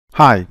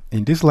Hi,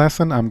 in this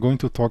lesson I'm going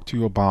to talk to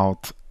you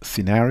about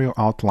scenario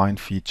outline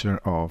feature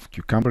of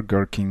Cucumber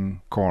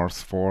Gherkin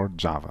course for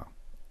Java.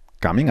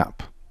 Coming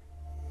up.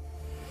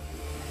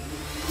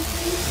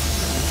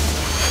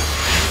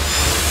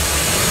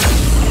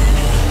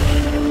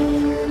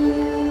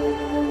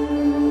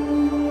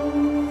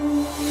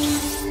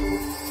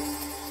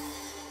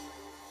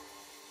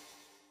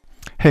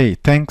 Hey,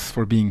 thanks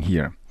for being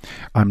here.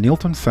 I'm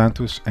Nilton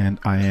Santos and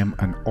I am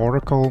an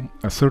Oracle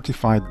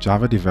certified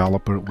Java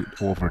developer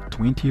with over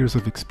 20 years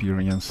of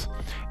experience,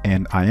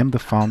 and I am the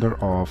founder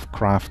of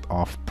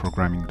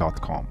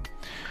craftofprogramming.com.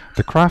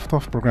 The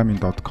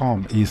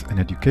craftofprogramming.com is an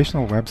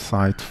educational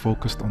website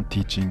focused on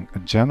teaching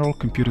general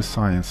computer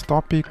science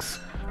topics,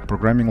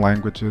 programming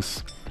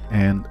languages,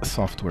 and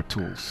software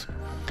tools.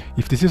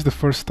 If this is the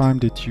first time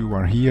that you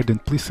are here, then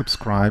please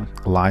subscribe,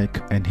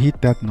 like, and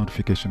hit that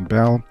notification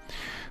bell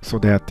so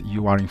that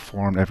you are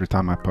informed every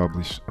time I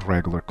publish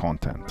regular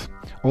content.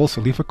 Also,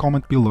 leave a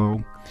comment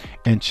below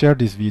and share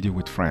this video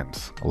with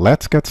friends.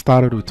 Let's get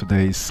started with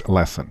today's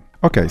lesson.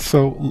 Okay,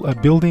 so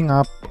building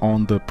up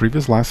on the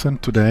previous lesson,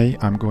 today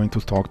I'm going to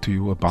talk to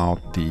you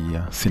about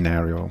the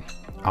scenario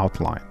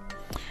outline,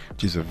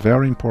 which is a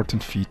very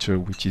important feature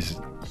which is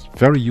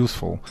very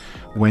useful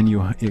when you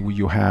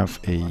have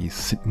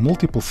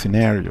multiple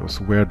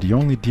scenarios where the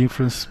only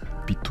difference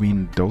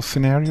between those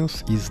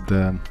scenarios is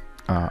the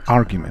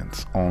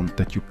arguments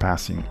that you're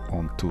passing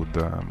on to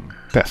the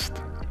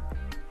test.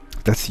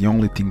 That's the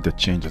only thing that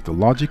changes. The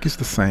logic is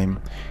the same,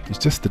 it's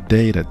just the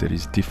data that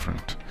is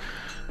different.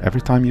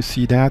 Every time you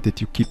see that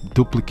you keep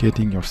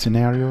duplicating your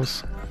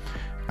scenarios,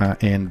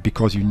 and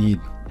because you need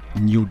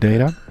new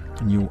data,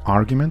 new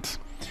arguments,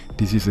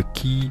 this is a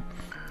key,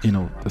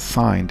 a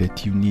sign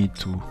that you need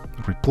to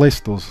replace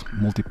those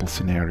multiple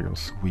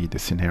scenarios with the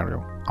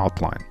scenario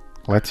outline.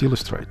 Let's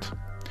illustrate.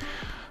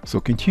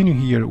 So continue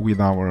here with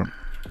our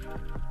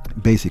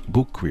basic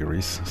book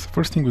queries. So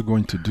first thing we're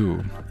going to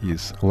do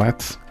is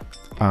let's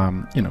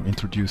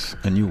introduce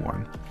a new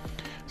one.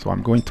 So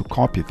I'm going to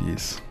copy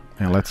this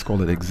and let's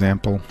call it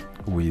example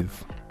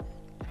with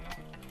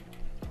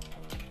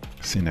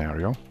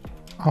scenario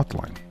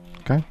outline.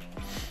 Okay,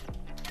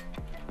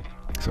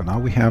 so now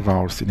we have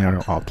our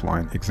scenario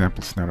outline,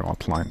 example scenario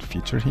outline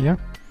feature here.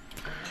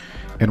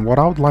 And what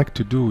I would like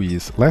to do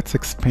is let's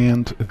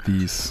expand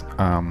these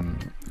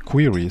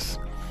queries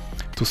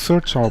to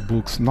search our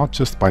books not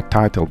just by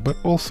title but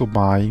also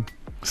by,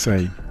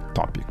 say,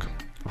 topic.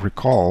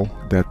 Recall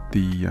that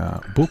the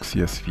book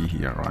CSV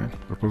here, right?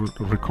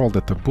 Recall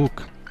that the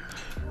book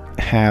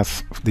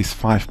has these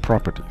 5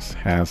 properties: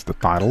 has the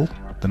title,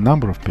 the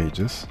number of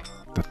pages,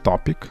 the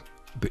topic,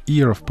 the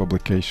year of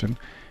publication,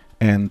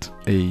 and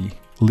a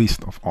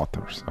list of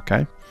authors.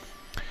 Okay,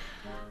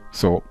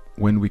 so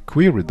when we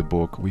query the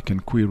book, we can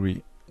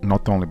query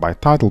not only by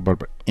title but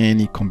by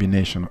any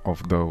combination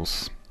of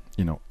those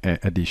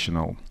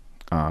additional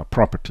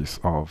properties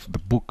of the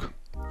book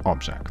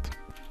object.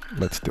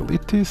 Let's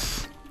delete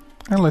this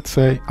and let's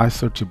say I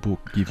search a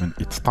book given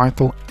its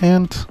title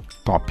and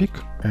topic,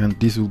 and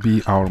this will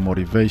be our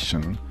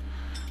motivation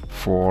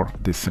for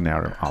this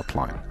scenario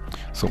outline.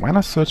 So when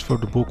I search for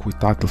the book with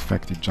title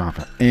Effective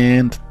Java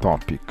and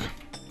topic,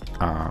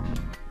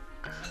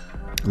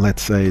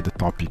 let's say the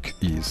topic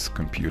is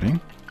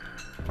computing,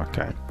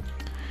 okay,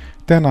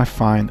 then I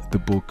find the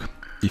book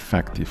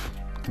Effective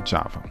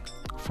Java,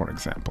 for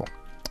example.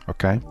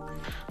 Okay,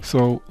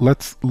 so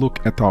let's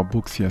look at our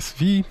book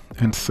CSV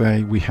and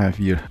say we have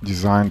here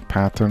design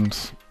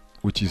patterns,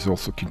 which is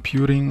also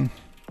computing,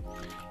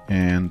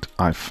 and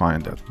I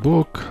find that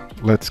book.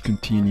 Let's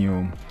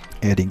continue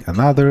adding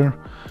another,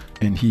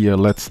 and here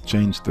let's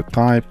change the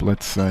type.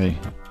 Let's say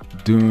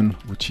Dune,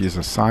 which is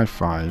a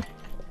sci-fi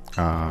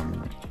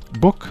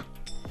book,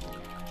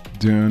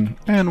 Dune,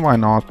 and why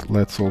not,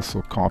 let's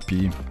also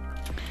copy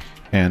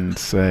and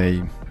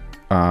say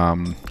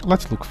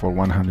let's look for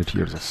 100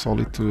 Years of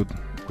Solitude,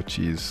 which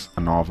is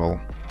a novel,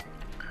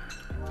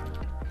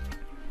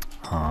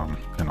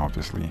 and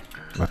obviously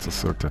let's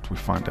assert that we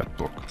find that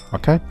book.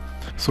 Okay,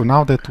 so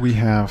now that we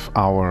have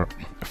our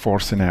 4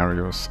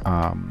 scenarios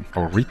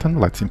all written,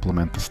 let's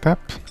implement the step,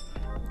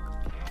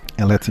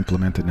 and let's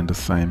implement it in the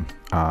same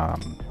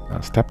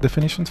step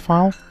definitions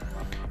file.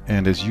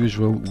 And as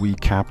usual, we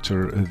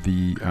capture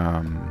the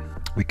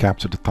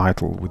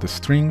title with a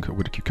string,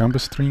 with a Cucumber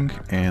string,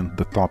 and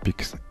the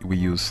topics we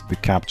use the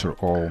capture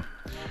all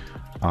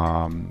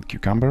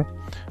Cucumber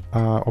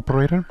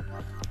operator.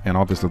 And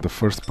obviously the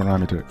first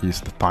parameter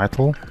is the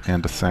title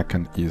and the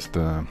second is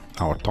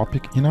our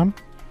topic enum.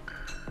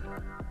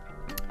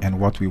 And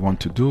what we want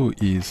to do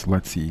is,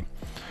 let's see,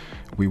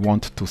 we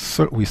want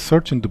to we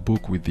search in the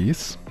book with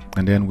this,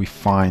 and then we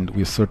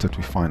assert that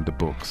we find the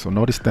book. So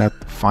notice that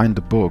find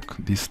the book,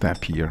 this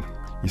step here,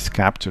 is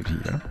captured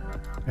here,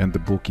 and the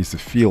book is a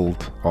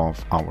field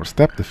of our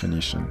step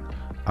definition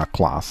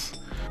class.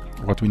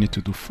 What we need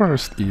to do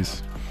first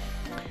is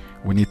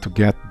we need to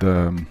get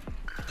the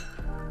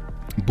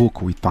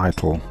book with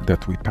title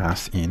that we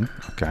pass in,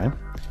 okay,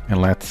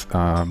 and let's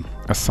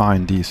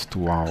assign this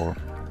to our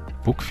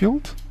book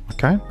field.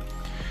 Okay,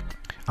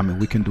 I mean,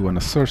 we can do an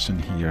assertion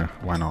here.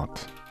 Why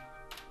not?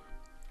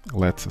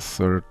 Let's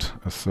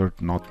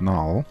assert not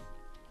null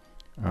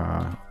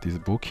this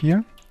book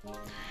here.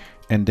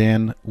 And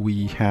then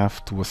we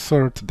have to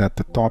assert that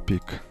the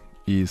topic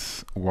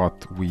is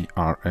what we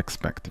are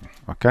expecting,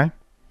 okay?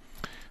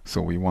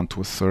 So we want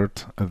to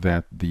assert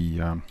that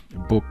the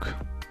book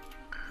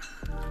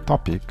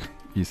topic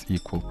is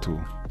equal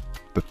to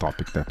the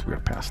topic that we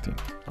are passed in.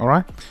 All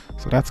right,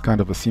 so that's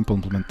kind of a simple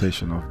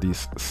implementation of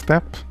this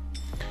step.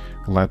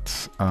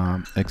 Let's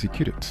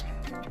execute it.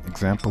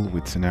 Example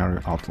with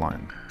scenario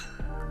outline.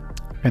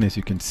 And as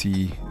you can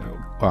see,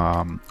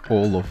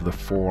 all of the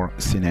 4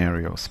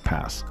 scenarios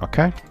pass.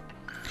 Okay,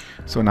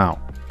 so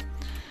now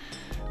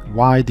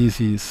why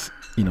this is,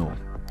 you know,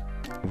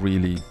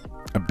 really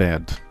a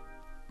bad,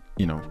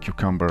 you know,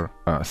 Cucumber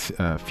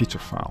feature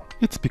file?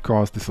 It's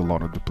because there's a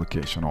lot of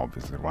duplication,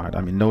 obviously, right? I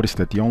mean, notice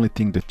that the only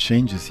thing that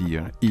changes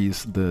here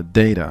is the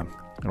data,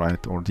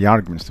 right, or the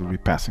arguments to be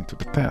passing to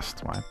the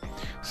test, right?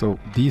 So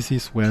this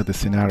is where the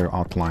scenario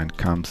outline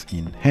comes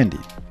in handy.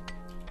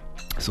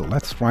 So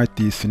let's write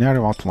the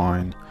scenario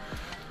outline.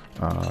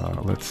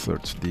 Let's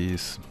search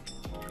this,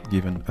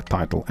 given a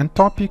title and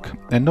topic,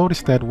 and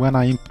notice that when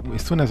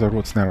as soon as I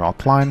wrote scenario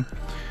outline,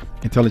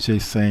 IntelliJ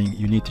is saying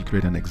you need to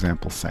create an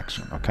example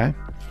section. Okay,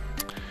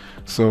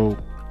 so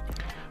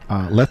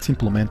let's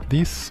implement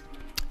this,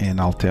 and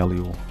I'll tell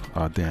you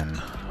then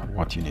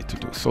what you need to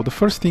do. So the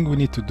first thing we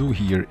need to do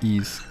here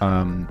is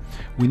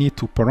we need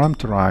to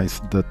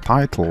parameterize the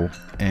title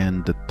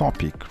and the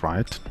topic,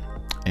 right?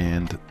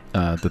 And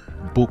the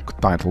book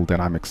title that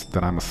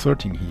I'm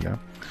asserting here,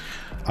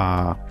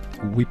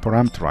 we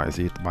parameterize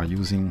it by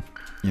using,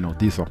 you know,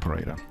 this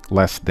operator,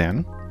 less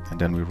than, and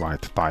then we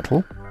write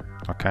title,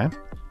 okay,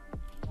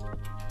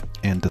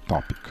 and the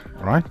topic,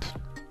 right?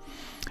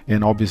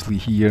 And obviously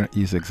here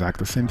is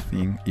exactly the same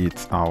thing,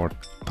 it's our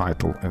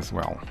title as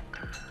well.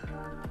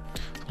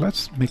 So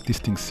let's make this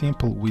thing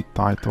simple with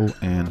title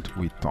and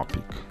with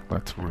topic.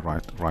 Let's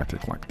write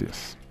it like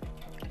this.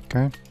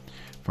 Okay,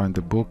 find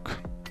the book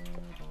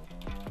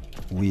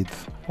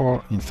with,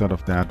 or instead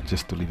of that,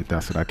 just to leave it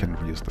there so that I can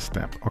reuse the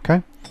step.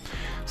 Okay,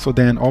 so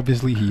then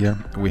obviously here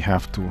we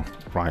have to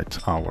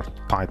write our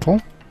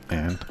title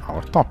and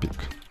our topic,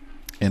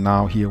 and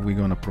now here we're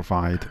going to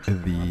provide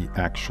the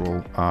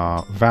actual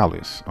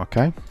values.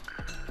 Okay,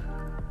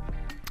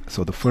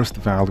 so the first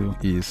value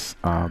is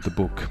the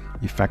book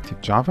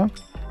Effective Java,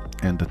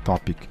 and the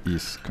topic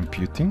is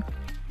computing.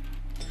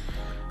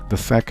 The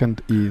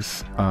second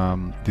is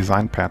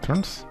design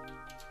patterns,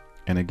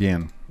 and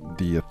again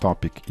the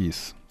topic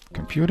is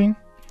computing.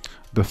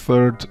 The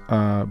third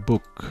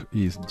book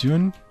is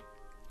Dune,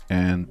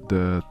 and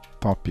the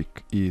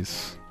topic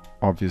is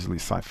obviously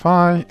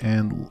sci-fi.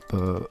 And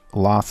the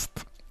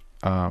last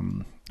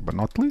but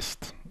not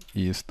least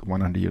is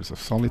 100 Years of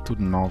Solitude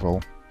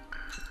novel,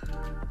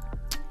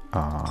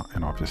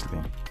 and obviously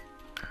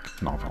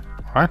novel.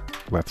 All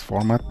right, let's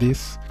format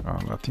this.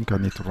 I think I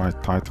need to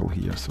write title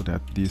here so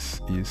that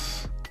this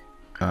is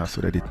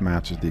so that it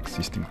matches the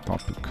existing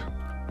topic.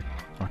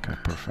 Okay,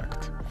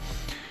 perfect.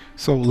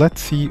 So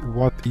let's see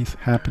what is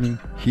happening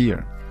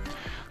here.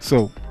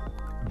 So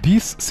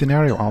this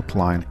scenario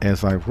outline,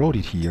 as I wrote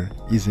it here,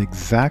 is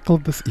exactly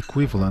the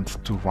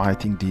equivalent to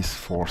writing these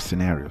 4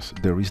 scenarios.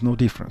 There is no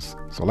difference.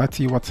 So let's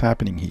see what's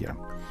happening here.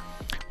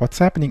 What's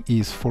happening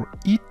is for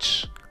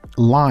each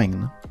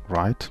line,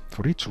 right,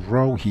 for each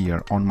row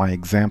here on my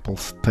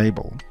examples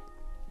table,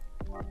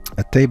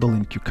 a table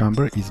in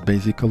Cucumber is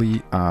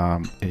basically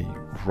a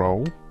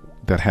row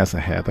that has a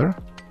header,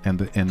 and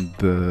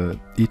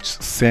each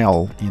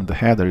cell in the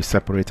header is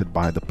separated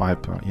by the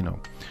pipe,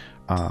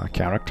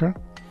 character.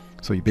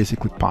 So you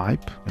basically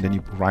pipe, and then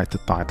you write the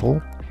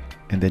title,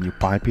 and then you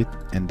pipe it,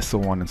 and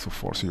so on and so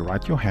forth. So you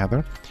write your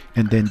header,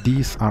 and then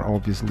these are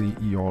obviously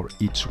your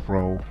each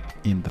row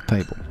in the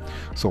table.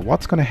 So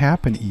what's going to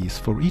happen is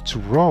for each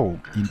row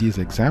in this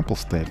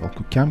examples table,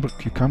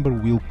 Cucumber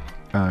will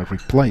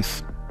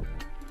replace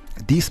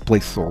these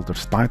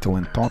placeholders, title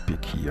and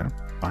topic here,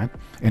 right?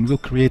 And we'll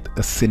create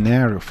a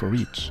scenario for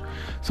each.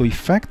 So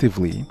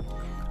effectively,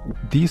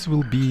 these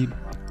will be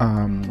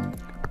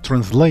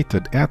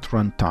translated at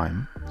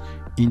runtime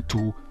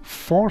into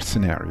 4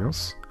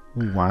 scenarios,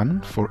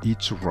 1 for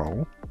each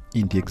row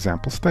in the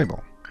examples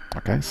table.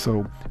 Okay,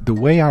 so the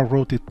way I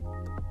wrote it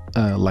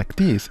like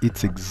this,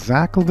 it's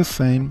exactly the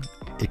same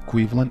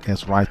equivalent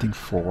as writing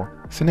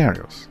 4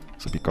 scenarios.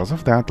 So because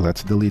of that,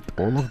 let's delete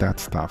all of that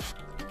stuff.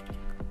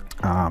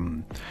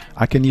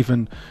 I can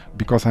even,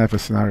 because I have a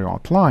scenario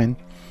outline,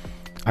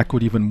 I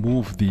could even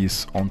move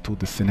this onto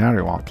the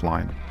scenario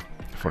outline.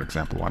 For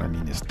example, what I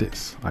mean is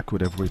this. I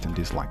could have written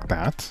this like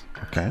that,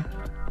 okay,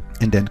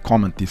 and then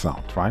comment this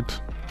out,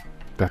 right?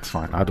 That's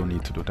fine, I don't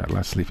need to do that.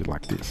 Let's leave it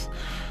like this.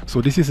 So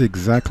this is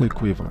exactly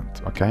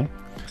equivalent, okay?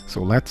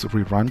 So let's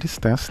rerun this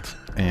test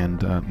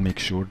and make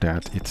sure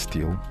that it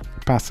still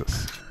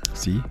passes.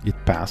 See, it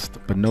passed,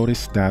 but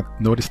notice that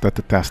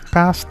the test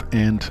passed,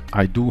 and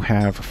I do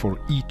have for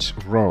each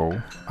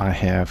row I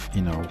have,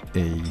 you know,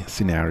 a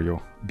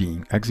scenario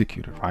being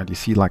executed, right? You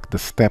see like the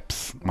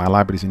steps, my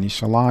library is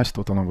initialized,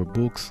 total number of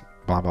books,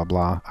 blah, blah,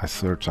 blah. I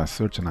search,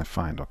 and I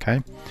find,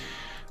 okay?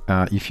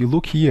 If you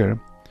look here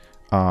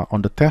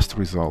on the test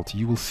result,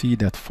 you will see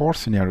that 4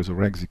 scenarios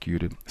were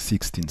executed,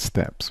 16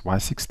 steps. Why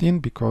 16?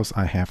 Because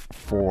I have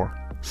 4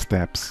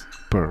 steps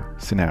per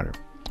scenario,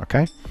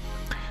 okay?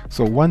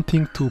 So one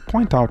thing to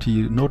point out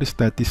here, notice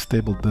that this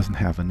table doesn't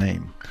have a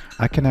name.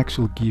 I can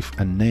actually give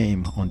a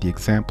name on the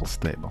examples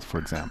table. For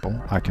example,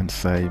 I can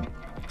say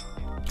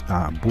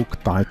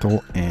book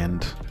title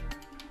and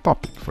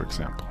topic, for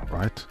example,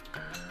 right?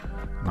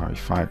 Now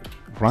if I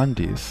run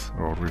this,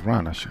 or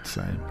rerun I should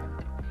say,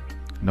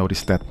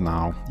 notice that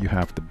now you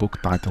have the book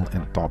title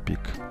and topic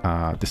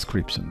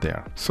description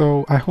there.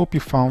 So I hope you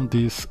found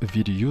this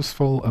video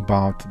useful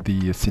about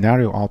the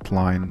scenario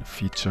outline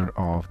feature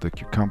of the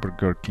Cucumber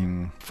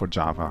Gherkin for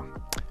Java.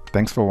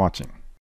 Thanks for watching.